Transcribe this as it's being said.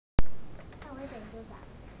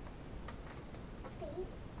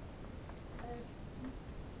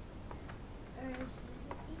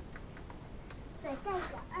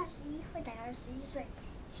21岁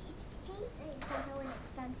，7等于3会等于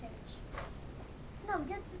3乘以7，那我们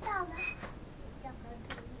就知道了，叫分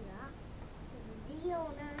配律了啊，就是6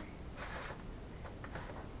呢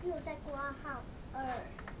，6再括号2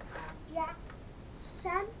加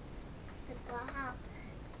3，再括号，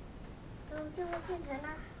就会变成了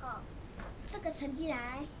好，这个乘进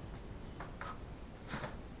来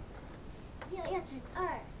，6要乘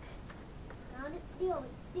2，然后6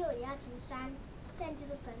也要乘3，这样就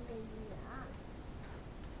是分配律了啊。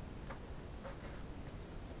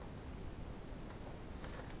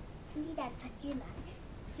乘进来乘进来，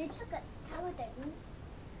所以这个它会等于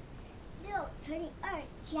6乘以2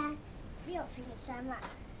加6乘以3嘛。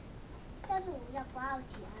但是我们要括号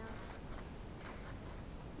起来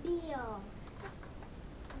哦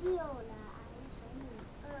，6来乘以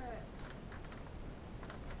2，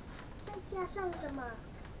再加上什么？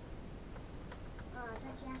再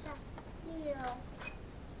加上6乘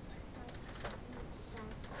以3，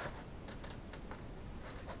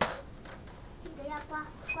记得要括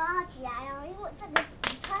号起来哦，因为这个是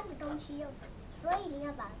一串的东西，所以你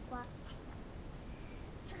要把它括起来。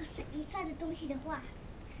这个是一串的东西的话，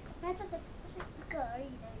那这个是一个而已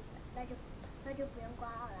的，那就不用括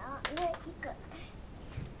号了啊，因为一个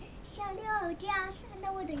像6加3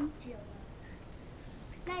那会等于9了，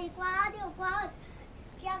那你括号6括号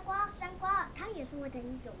加括号3括号，它也是会等于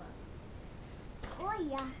9嘛。所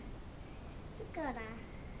以啊，这个呢，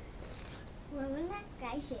我们来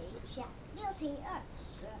改写一下，6乘以2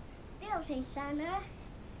是12，6乘以3呢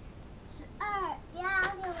12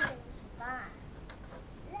加6等于18，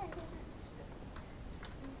这样就是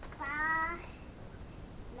18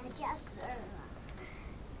来加12嘛，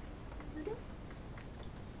不对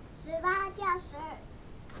，18加12，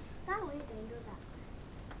刚好又等于多少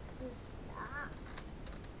？40啊。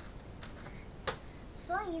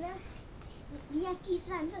所以呢，你要计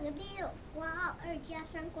算这个6括号2加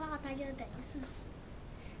3括号，它就等于40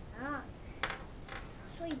啊。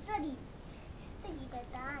所以这里的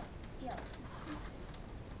答案就是40。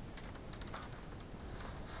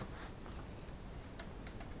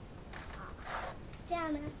好，这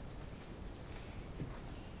样呢，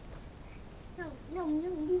那我们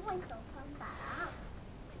用另外一种方法啊，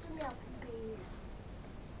就是没有分配律。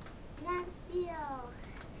你看6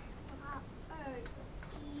括号2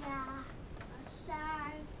加3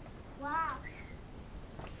括号，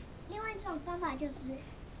另外一种方法就是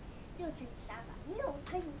6乘以3吧，6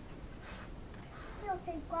乘以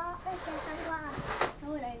括号2加3括号，它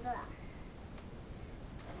会等于多少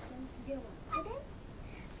？36嘛，对不对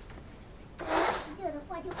？36的话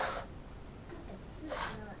就等于40了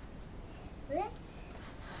嘛，对不对？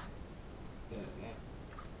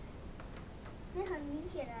所以很明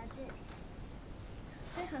显的是，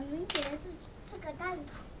这个大于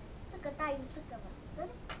这个嘛，对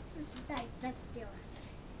不对？40大于36啊。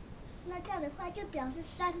那这样的话就表示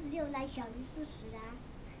36来小于40啊。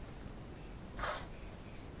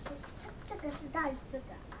所以这个是大于这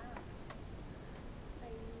个啊。所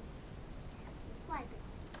以坏的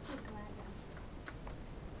尽头来表示。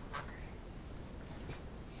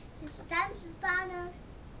这是38呢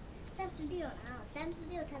，36啊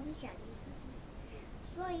，36它是小于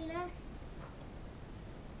40，所以呢，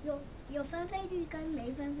有分配律跟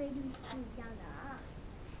没分配律是不一样的啊。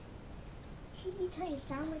7乘以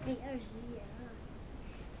3会等于21啊。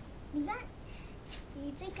你看，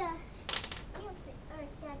你这个6乘以2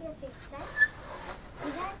加6乘以3，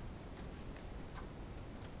你看，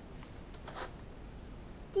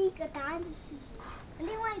第一个答案是40，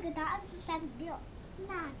另外一个答案是36，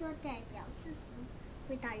那就代表40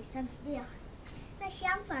会大于36。那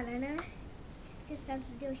相反的呢，就36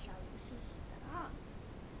小于40的啊，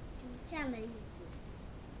就是这样的意思。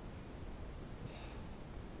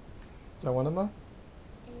讲完了吗？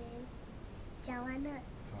讲完了。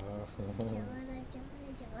讲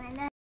完了。